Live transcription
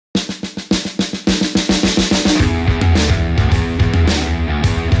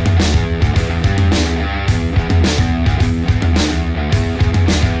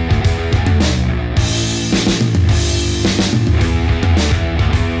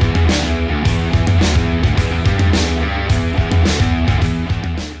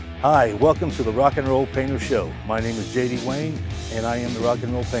Hi, welcome to the Rock and Roll Painter Show. My name is J.D. Wayne, and I am the Rock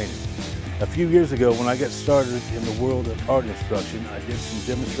and Roll Painter. A few years ago, when I got started in the world of art instruction, I did some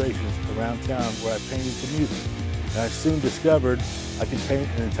demonstrations around town where I painted to music. And I soon discovered I could paint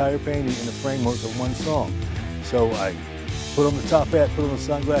an entire painting in the framework of one song. So I put on the top hat, put on the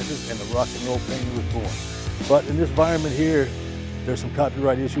sunglasses, and the Rock and Roll Painter was born. But in this environment here, there's some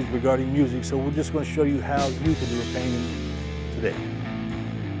copyright issues regarding music, so we're just going to show you how you can do a painting today.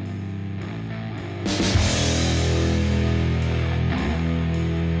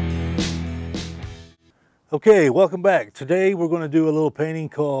 Okay, welcome back. Today we're going to do a little painting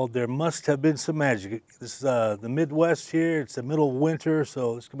called There Must Have Been Some Magic. This is the Midwest here. It's the middle of winter,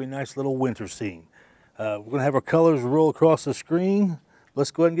 so it's going to be a nice little winter scene. We're going to have our colors roll across the screen.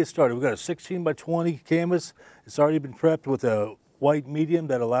 Let's go ahead and get started. We've got a 16 by 20 canvas. It's already been prepped with a white medium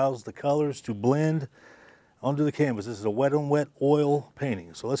that allows the colors to blend onto the canvas. This is a wet on wet oil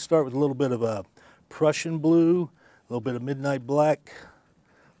painting. So let's start with a little bit of a Prussian blue, a little bit of midnight black,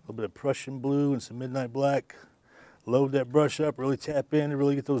 a little bit of Prussian blue and some midnight black. Load that brush up, really tap in and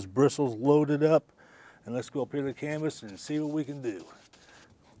really get those bristles loaded up. And let's go up here to the canvas and see what we can do.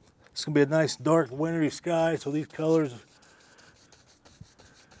 It's going to be a nice dark wintry sky, so these colors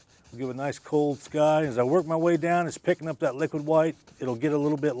will give a nice cold sky. As I work my way down, it's picking up that liquid white. It'll get a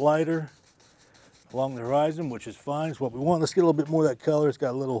little bit lighter along the horizon, which is fine. It's what we want. Let's get a little bit more of that color. It's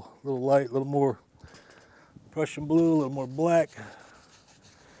got a little light, a little more Prussian blue, a little more black.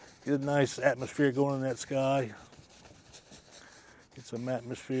 Get a nice atmosphere going in that sky. Get some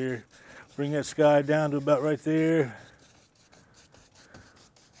atmosphere. Bring that sky down to about right there.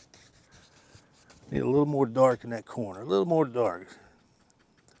 Need a little more dark in that corner, a little more dark.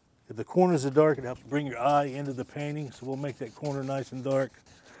 If the corners are dark, it helps bring your eye into the painting, so we'll make that corner nice and dark.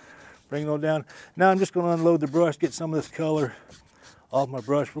 Bring it on down. Now I'm just going to unload the brush, get some of this color off my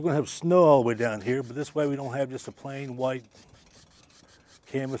brush. We're going to have snow all the way down here, but this way we don't have just a plain white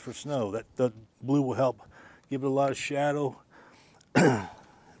canvas for snow. The blue will help give it a lot of shadow,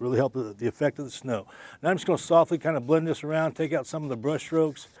 really help the effect of the snow. Now I'm just going to softly kind of blend this around, take out some of the brush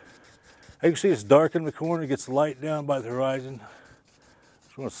strokes. As you can see, it's dark in the corner, it gets light down by the horizon.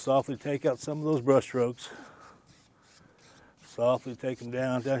 Just want to softly take out some of those brush strokes. Softly take them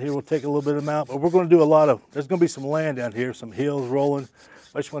down. Down here we'll take a little bit of them out, but we're going to do a lot of, there's going to be some land down here, some hills rolling.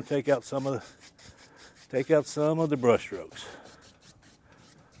 I just want to take out some of the brush strokes.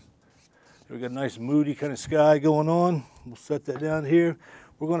 We got a nice moody kind of sky going on. We'll set that down here.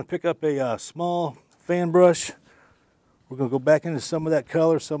 We're going to pick up a small fan brush. We're going to go back into some of that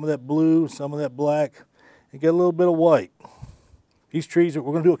color, some of that blue, some of that black, and get a little bit of white. These trees, we're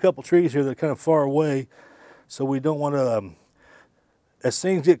going to do a couple trees here that are kind of far away, so we don't want to, as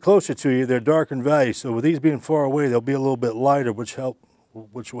things get closer to you, they're dark in value. So with these being far away, they'll be a little bit lighter, which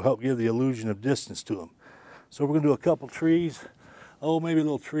will help give the illusion of distance to them. So we're going to do a couple trees. Oh, maybe a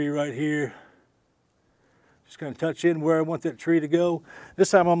little tree right here. Just kind of touch in where I want that tree to go.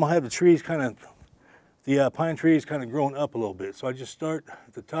 This time I'm going to have the trees kind of, the pine trees kind of growing up a little bit. So I just start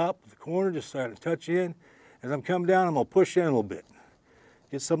at the top, the corner, just start to touch in. As I'm coming down, I'm going to push in a little bit.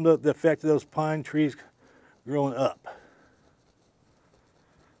 Get some of the effect of those pine trees growing up.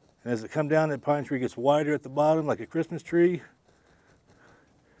 And as it comes down, that pine tree gets wider at the bottom like a Christmas tree.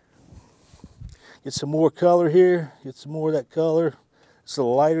 Get some more color here, get some more of that color. It's a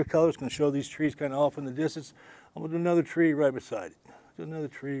lighter color. It's going to show these trees kind of off in the distance. I'm going to do another tree right beside it. Do another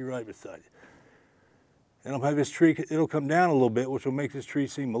tree right beside it. And I'll have this tree, it'll come down a little bit, which will make this tree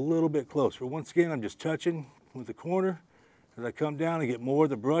seem a little bit closer. Once again, I'm just touching with the corner. As I come down, I get more of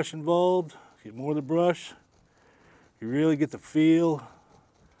the brush involved. Get more of the brush. You really get the feel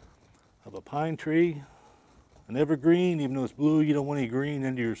of a pine tree. An evergreen, even though it's blue, you don't want any green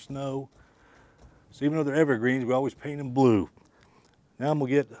into your snow. So even though they're evergreens, we always paint them blue. Now I'm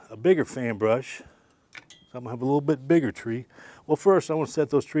going to get a bigger fan brush. So I'm going to have a little bit bigger tree. Well, first I want to set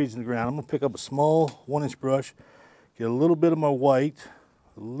those trees in the ground. I'm going to pick up a small 1-inch brush, get a little bit of my white,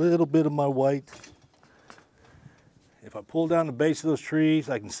 If I pull down the base of those trees,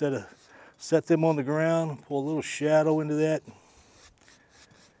 I can set them on the ground, pull a little shadow into that.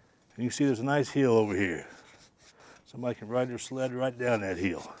 And you see there's a nice hill over here. Somebody can ride their sled right down that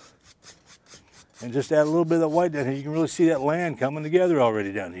hill. And just add a little bit of that white down here. You can really see that land coming together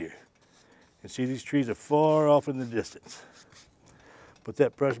already down here. You can see these trees are far off in the distance. Put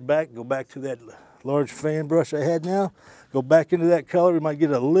that brush back, go back to that large fan brush I had now. Go back into that color. We might get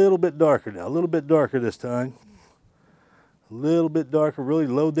a little bit darker now, a little bit darker this time. A little bit darker, really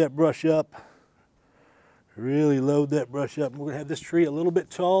load that brush up. Really load that brush up. We're gonna have this tree a little bit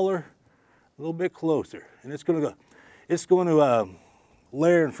taller, a little bit closer. And it's going to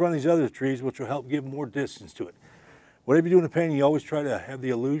layer in front of these other trees, which will help give more distance to it. Whatever you do in the painting, you always try to have the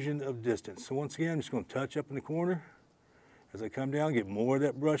illusion of distance. So once again, I'm just going to touch up in the corner. As I come down, get more of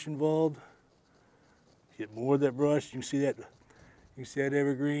that brush involved. Get more of that brush. You can see that. You can see that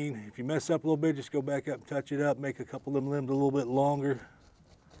evergreen. If you mess up a little bit, just go back up and touch it up. Make a couple of them limbs a little bit longer.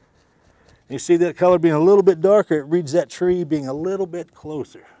 And you see that color being a little bit darker. It reads that tree being a little bit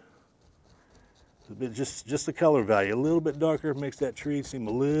closer. Just the color value. A little bit darker makes that tree seem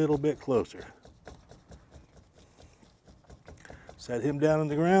a little bit closer. Set him down on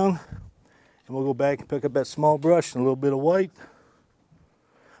the ground. And we'll go back and pick up that small brush and a little bit of white.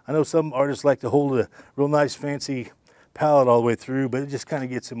 I know some artists like to hold a real nice fancy palette all the way through, but it just kind of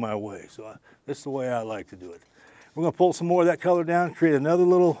gets in my way. So this is the way I like to do it. We're going to pull some more of that color down, create another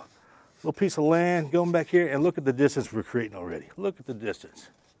little piece of land, going back here, and look at the distance we're creating already. Look at the distance.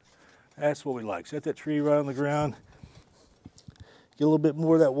 That's what we like. Set that tree right on the ground. Get a little bit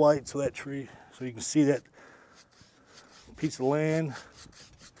more of that white so that tree, so you can see that piece of land.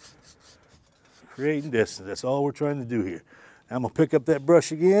 Creating distance. That's all we're trying to do here. Now I'm going to pick up that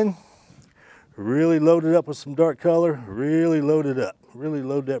brush again. Really load it up with some dark color. Really load it up. Really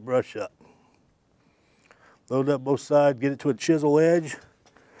load that brush up. Load it up both sides. Get it to a chisel edge.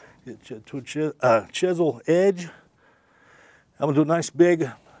 Get it to a chisel edge. I'm going to do a nice big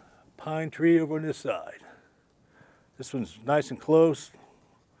pine tree over on this side. This one's nice and close.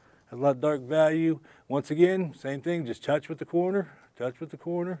 Has a lot of dark value. Once again, same thing. Just touch with the corner. Touch with the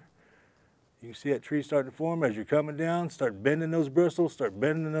corner. You can see that tree starting to form as you're coming down. Start bending those bristles, start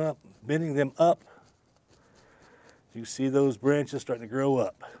bending them up. You see those branches starting to grow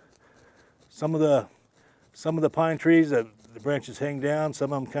up. Some of the pine trees, the branches hang down.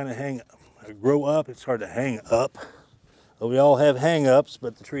 Some of them kind of grow up. It's hard to hang up. Well, we all have hang-ups,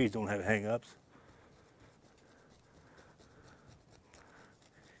 but the trees don't have hang-ups.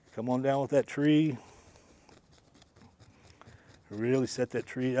 Come on down with that tree. Really set that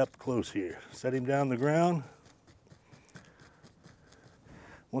tree up close here. Set him down on the ground.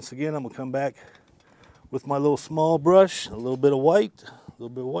 Once again, I'm going to come back with my little small brush, a little bit of white. A little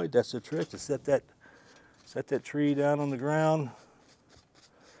bit of white, that's the trick, to set that tree down on the ground.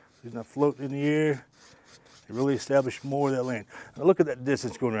 He's not floating in the air. And really establish more of that land. Now look at that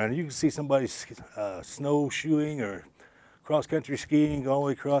distance going around. You can see somebody snowshoeing or cross-country skiing all the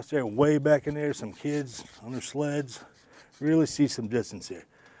way across there, way back in there, some kids on their sleds. Really see some distance here.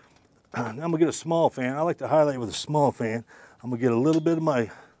 Now I'm going to get a small fan. I like to highlight with a small fan. I'm going to get a little bit of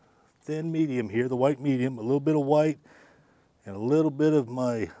my thin medium here, the white medium, a little bit of white, and a little bit of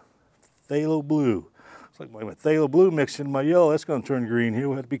my phthalo blue. It's like my phthalo blue mixed in my yellow. That's going to turn green here.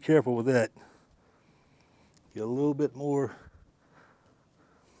 We'll have to be careful with that. Get a little bit more.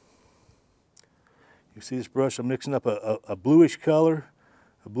 You see this brush? I'm mixing up a bluish color.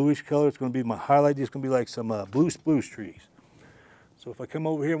 A bluish color. It's going to be my highlight. It's going to be like some blue spruce trees. So if I come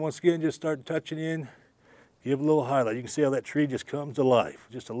over here once again, just start touching in, give a little highlight. You can see how that tree just comes to life.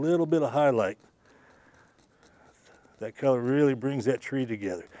 Just a little bit of highlight. That color really brings that tree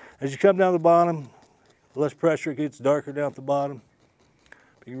together. As you come down the bottom, less pressure, it gets darker down at the bottom.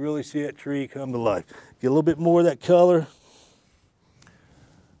 But you can really see that tree come to life. Get a little bit more of that color.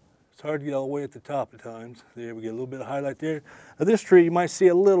 It's hard to get all the way at the top at times. There, we get a little bit of highlight there. Now this tree, you might see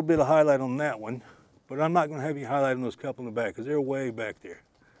a little bit of highlight on that one, but I'm not going to have any highlight on those couple in the back because they're way back there.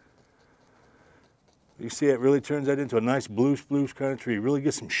 You see it really turns that into a nice blue spruce kind of tree. Really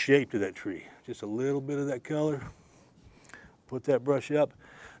gets some shape to that tree. Just a little bit of that color. Put that brush up.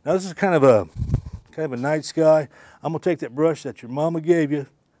 Now this is kind of a night sky. I'm going to take that brush that your mama gave you.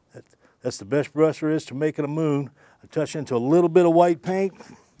 That's the best brush there is to making a moon. I touch into a little bit of white paint.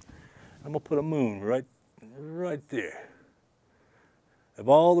 I'm going to put a moon right there. Of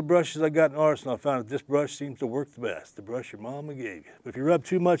all the brushes I got in arsenal, I found that this brush seems to work the best. The brush your mama gave you. But if you rub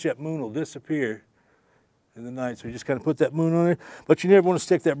too much, that moon will disappear in the night. So you just kind of put that moon on there. But you never want to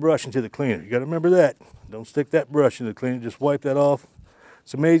stick that brush into the cleaner. You got to remember that. Don't stick that brush into the cleaner. Just wipe that off.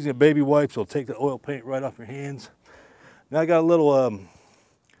 It's amazing that baby wipes will take the oil paint right off your hands. Now I got a little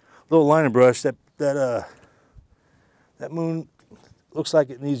liner brush. That moon looks like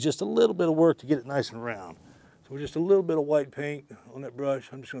it needs just a little bit of work to get it nice and round. So just a little bit of white paint on that brush.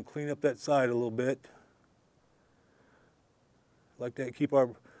 I'm just going to clean up that side a little bit. Like that, keep our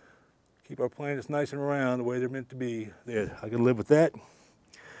planets nice and round the way they're meant to be. There, I can live with that.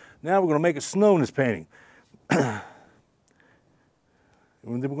 Now we're going to make it snow in this painting. And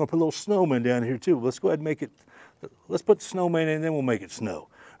then we're going to put a little snowman down here too. Let's go ahead and make it, let's put the snowman in and then we'll make it snow.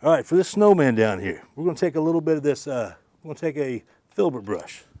 All right, for this snowman down here, we're going to take a little bit of this, we're going to take a filbert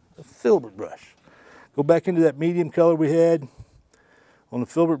brush. Go back into that medium color we had on the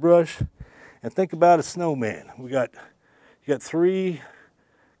filbert brush. And think about a snowman. You got 3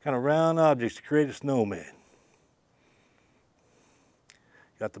 kind of round objects to create a snowman.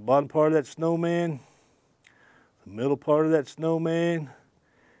 Got the bottom part of that snowman, the middle part of that snowman,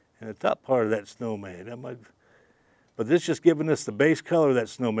 and the top part of that snowman. But this is just giving us the base color of that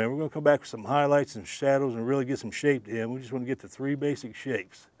snowman. We're going to come back with some highlights and shadows and really get some shape to him. We just want to get the 3 basic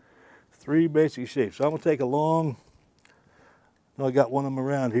shapes. 3 basic shapes. So I'm going to take a long, I got one of them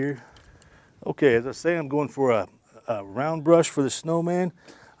around here. Okay, as I say, I'm going for a round brush for the snowman.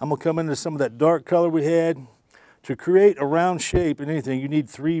 I'm going to come into some of that dark color we had. To create a round shape in anything, you need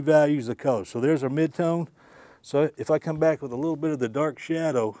 3 values of color. So there's our mid-tone. So if I come back with a little bit of the dark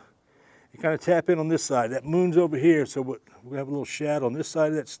shadow, you kind of tap in on this side. That moon's over here, so we're going to have a little shadow on this side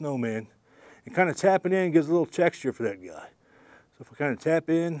of that snowman. And kind of tapping in gives a little texture for that guy. So if we kind of tap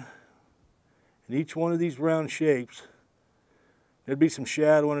in each one of these round shapes, there'd be some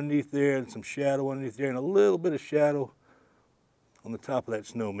shadow underneath there and some shadow underneath there and a little bit of shadow on the top of that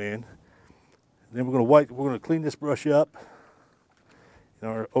snowman. Then we're going to clean this brush up in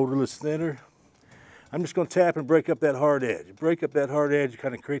our odorless thinner. I'm just going to tap and break up that hard edge. Break up that hard edge,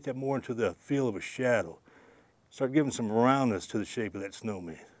 kind of create that more into the feel of a shadow. Start giving some roundness to the shape of that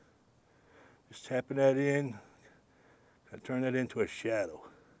snowman. Just tapping that in, kind of turn that into a shadow.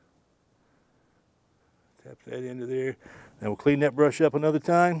 Tap that into there. Then we'll clean that brush up another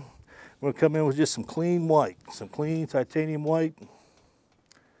time. We're going to come in with just some clean white, some clean titanium white.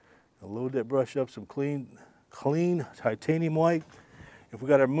 I'll load that brush up, some clean titanium white. If we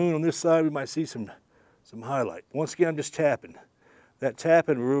got our moon on this side, we might see some highlight. Once again, I'm just tapping. That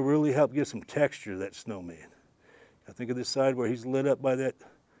tapping will really help give some texture to that snowman. I think of this side where he's lit up by that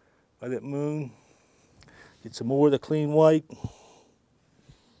moon. Get some more of the clean white.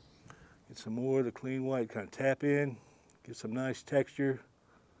 Get some more of the clean white, kind of tap in, get some nice texture.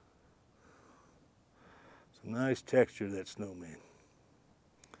 Some nice texture to that snowman.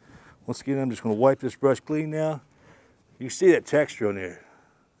 Once again, I'm just going to wipe this brush clean now. You see that texture on there.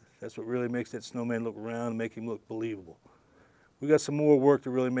 That's what really makes that snowman look round and make him look believable. We got some more work to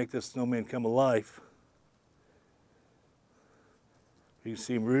really make this snowman come alive. You can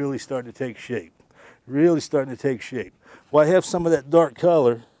see him really starting to take shape. Really starting to take shape. Well, I have some of that dark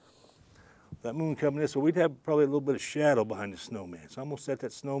color, that moon coming in, so we'd have probably a little bit of shadow behind the snowman. So I'm going to set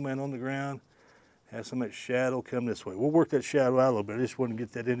that snowman on the ground. Have some of that shadow come this way. We'll work that shadow out a little bit. I just wanted to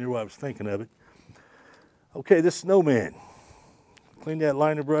get that in there while I was thinking of it. Okay, this snowman. Clean that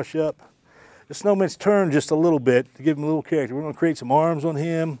liner brush up. The snowman's turned just a little bit to give him a little character. We're going to create some arms on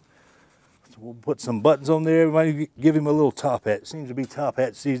him. So we'll put some buttons on there. We might give him a little top hat. It seems to be top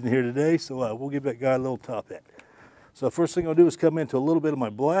hat season here today, so we'll give that guy a little top hat. So the first thing I'll do is come into a little bit of my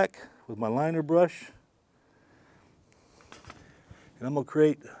black with my liner brush. And I'm going to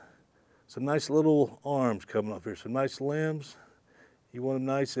create some nice little arms coming off here, some nice limbs. You want them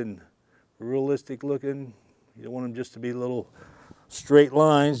nice and realistic looking. You don't want them just to be little straight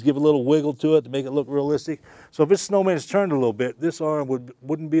lines. Give a little wiggle to it to make it look realistic. So if this snowman is turned a little bit, this arm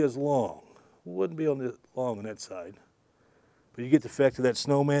wouldn't be as long. Wouldn't be long on that side. But you get the effect of that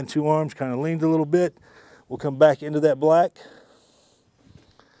snowman, 2 arms, kind of leaned a little bit. We'll come back into that black.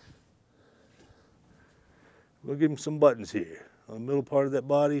 We'll give him some buttons here on the middle part of that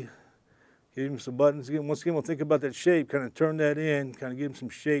body. Give him some buttons again. Once again, we'll think about that shape, kind of turn that in, kind of give him some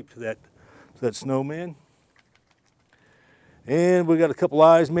shape to that snowman. And we got a couple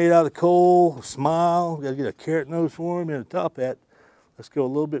eyes made out of coal, a smile. We got to get a carrot nose for him and a top hat. Let's go a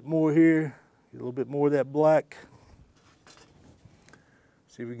little bit more here. Get a little bit more of that black.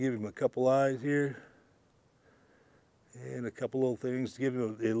 See if we give him a couple eyes here. And a couple little things to give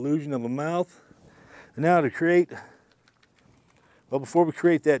him the illusion of a mouth. And now to create, well, before we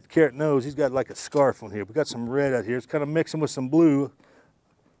create that carrot nose, he's got like a scarf on here. We got some red out here. It's kind of mixing with some blue.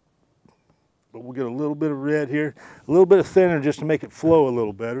 But we'll get a little bit of red here. A little bit of thinner just to make it flow a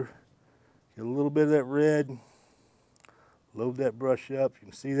little better. Get a little bit of that red. Load that brush up. You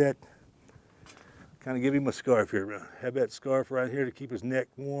can see that. Kind of give him a scarf here. Have that scarf right here to keep his neck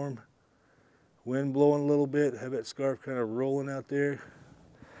warm. Wind blowing a little bit. Have that scarf kind of rolling out there.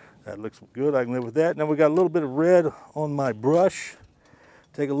 That looks good. I can live with that. Now we got a little bit of red on my brush.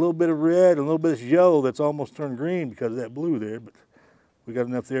 Take a little bit of red and a little bit of yellow that's almost turned green because of that blue there. But we got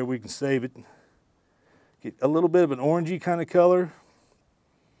enough there we can save it. Get a little bit of an orangey kind of color.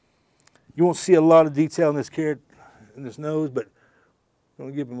 You won't see a lot of detail in this carrot, in this nose, but I'm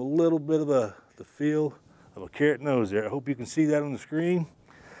going to give him a little bit of the feel of a carrot nose there. I hope you can see that on the screen.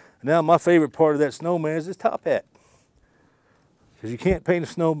 And now my favorite part of that snowman is his top hat. Because you can't paint a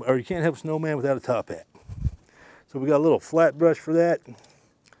snow, or you can't have a snowman without a top hat. So we got a little flat brush for that.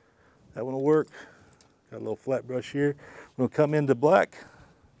 That one will work. Got a little flat brush here. We're gonna come into black,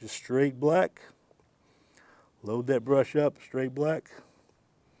 just straight black. Load that brush up, straight black.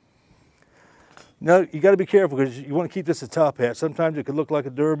 Now, you gotta be careful because you wanna keep this a top hat. Sometimes it could look like a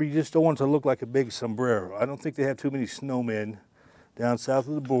derby, you just don't want it to look like a big sombrero. I don't think they have too many snowmen down south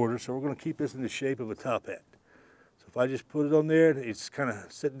of the border, so we're gonna keep this in the shape of a top hat. So if I just put it on there, it's kind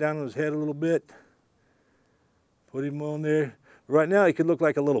of sitting down on his head a little bit. Put him on there. Right now, he could look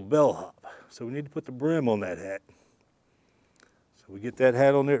like a little bellhop. So we need to put the brim on that hat. So we get that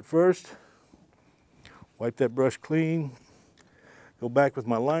hat on there at first. Wipe that brush clean. Go back with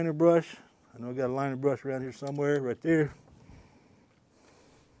my liner brush. I know I got a liner brush around here somewhere, right there.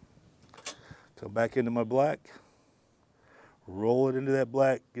 Come back into my black. Roll it into that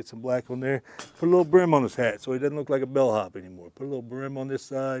black, get some black on there. Put a little brim on his hat so he doesn't look like a bellhop anymore. Put a little brim on this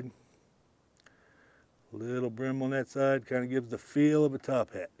side. A little brim on that side, kind of gives the feel of a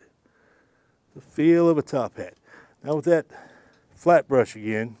top hat. The feel of a top hat. Now with that flat brush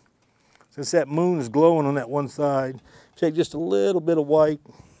again, since that moon is glowing on that one side, take just a little bit of white,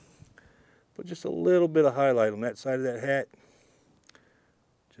 put just a little bit of highlight on that side of that hat.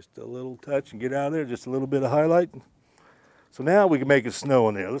 Just a little touch and get out of there, just a little bit of highlight. So now we can make it snow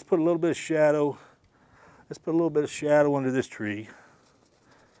in there. Let's put a little bit of shadow. Let's put a little bit of shadow under this tree.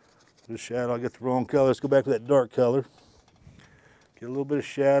 This shadow, I got the wrong color. Let's go back to that dark color. Get a little bit of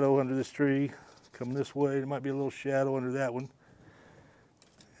shadow under this tree. Come this way, there might be a little shadow under that one.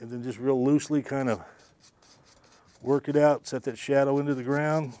 And then just real loosely kind of work it out. Set that shadow into the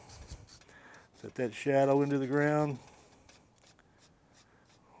ground. Set that shadow into the ground.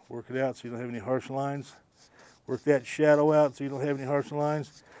 Work it out so you don't have any harsh lines. Work that shadow out so you don't have any harsh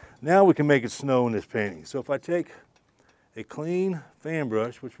lines. Now we can make it snow in this painting. So if I take a clean fan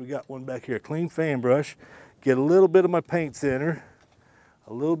brush, which we got one back here, clean fan brush, get a little bit of my paint thinner,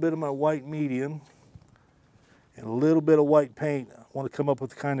 a little bit of my white medium, and a little bit of white paint. I want to come up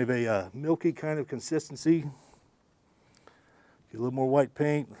with kind of a milky kind of consistency. Get a little more white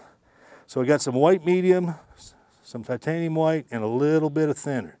paint. So I got some white medium, some titanium white, and a little bit of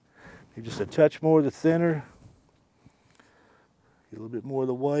thinner. Maybe just a touch more of the thinner. Get a little bit more of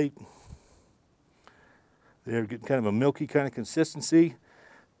the white. They're getting kind of a milky kind of consistency.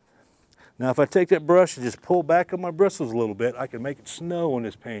 Now if I take that brush and just pull back on my bristles a little bit, I can make it snow on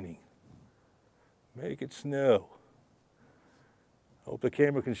this painting. Make it snow. I hope the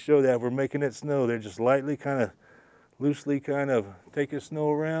camera can show that. We're making it snow. They're just lightly kind of, loosely kind of taking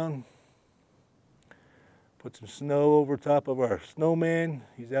snow around. Put some snow over top of our snowman.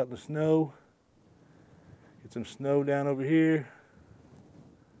 He's out in the snow. Get some snow down over here.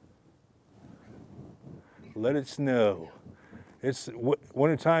 Let it snow. It's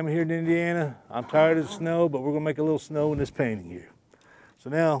winter time here in Indiana. I'm tired of the snow, but we're gonna make a little snow in this painting here. So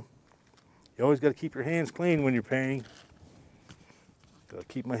now, you always gotta keep your hands clean when you're painting. Gotta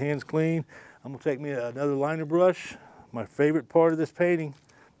keep my hands clean. I'm gonna take me another liner brush. My favorite part of this painting,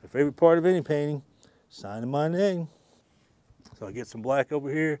 my favorite part of any painting, signing my name. So I get some black over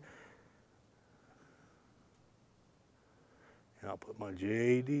here. And I'll put my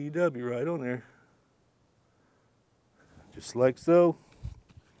JDW right on there. Just like so.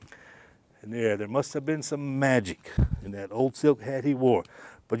 And there must have been some magic in that old silk hat he wore.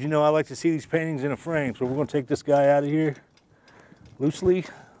 But you know, I like to see these paintings in a frame, so we're gonna take this guy out of here loosely,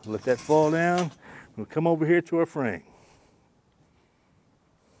 let that fall down. We'll come over here to our frame.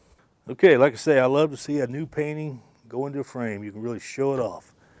 Okay, like I say, I love to see a new painting go into a frame. You can really show it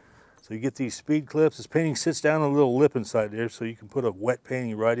off. So you get these speed clips. This painting sits down on a little lip inside there, so you can put a wet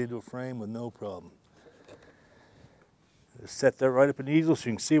painting right into a frame with no problem. Set that right up in the easel so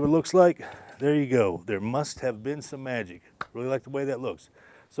you can see what it looks like. There you go. There must have been some magic. Really like the way that looks.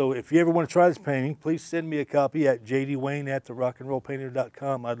 So if you ever want to try this painting, please send me a copy at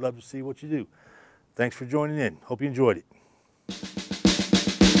jdwayne@therockandrollpainter.com. I'd love to see what you do. Thanks for joining in. Hope you enjoyed it.